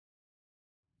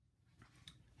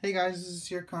Hey guys, this is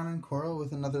Sircon and Coral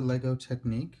with another LEGO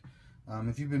technique.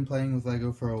 If you've been playing with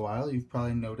LEGO for a while, you've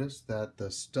probably noticed that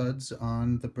the studs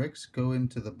on the bricks go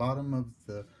into the bottom of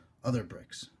the other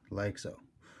bricks, like so.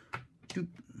 Doop.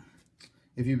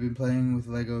 If you've been playing with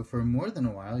LEGO for more than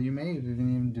a while, you may have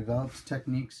even developed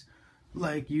techniques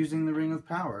like using the ring of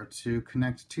power to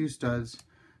connect two studs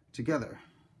together.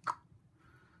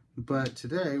 But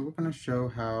today we're going to show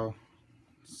how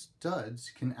studs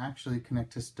can actually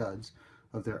connect to studs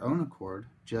of their own accord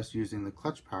just using the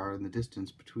clutch power and the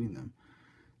distance between them.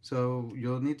 So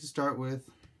you'll need to start with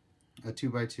a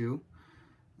 2x2,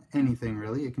 anything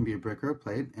really, it can be a brick or a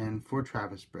plate, and 4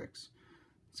 Travis bricks.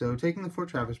 So taking the 4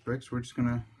 Travis bricks, we're just going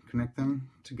to connect them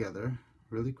together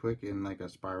really quick in like a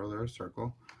spiral or a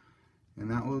circle, and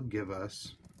that will give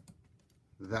us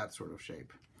that sort of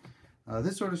shape.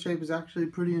 This sort of shape is actually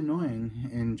pretty annoying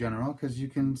in general because you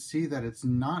can see that it's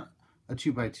not a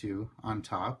 2x2 on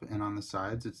top, and on the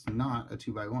sides it's not a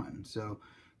 2x1. So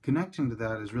connecting to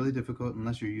that is really difficult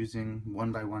unless you're using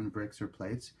 1x1 bricks or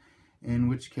plates, in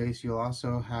which case you'll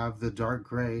also have the dark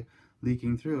gray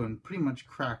leaking through and pretty much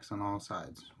cracks on all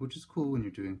sides, which is cool when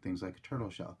you're doing things like a turtle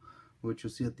shell, which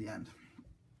you'll see at the end.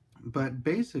 But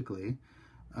basically,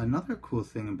 another cool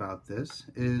thing about this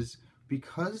is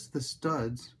because the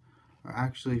studs are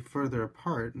actually further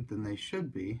apart than they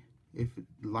should be, if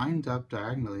lined up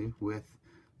diagonally with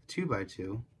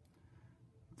 2x2,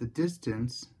 the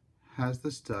distance has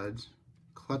the studs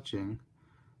clutching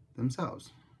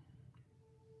themselves.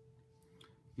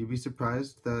 You'd be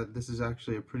surprised that this is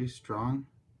actually a pretty strong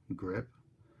grip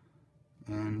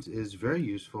and is very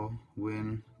useful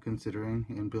when considering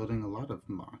and building a lot of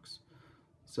MOCs.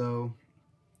 So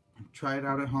try it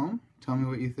out at home, tell me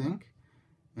what you think,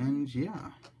 and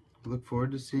yeah, look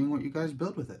forward to seeing what you guys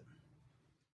build with it.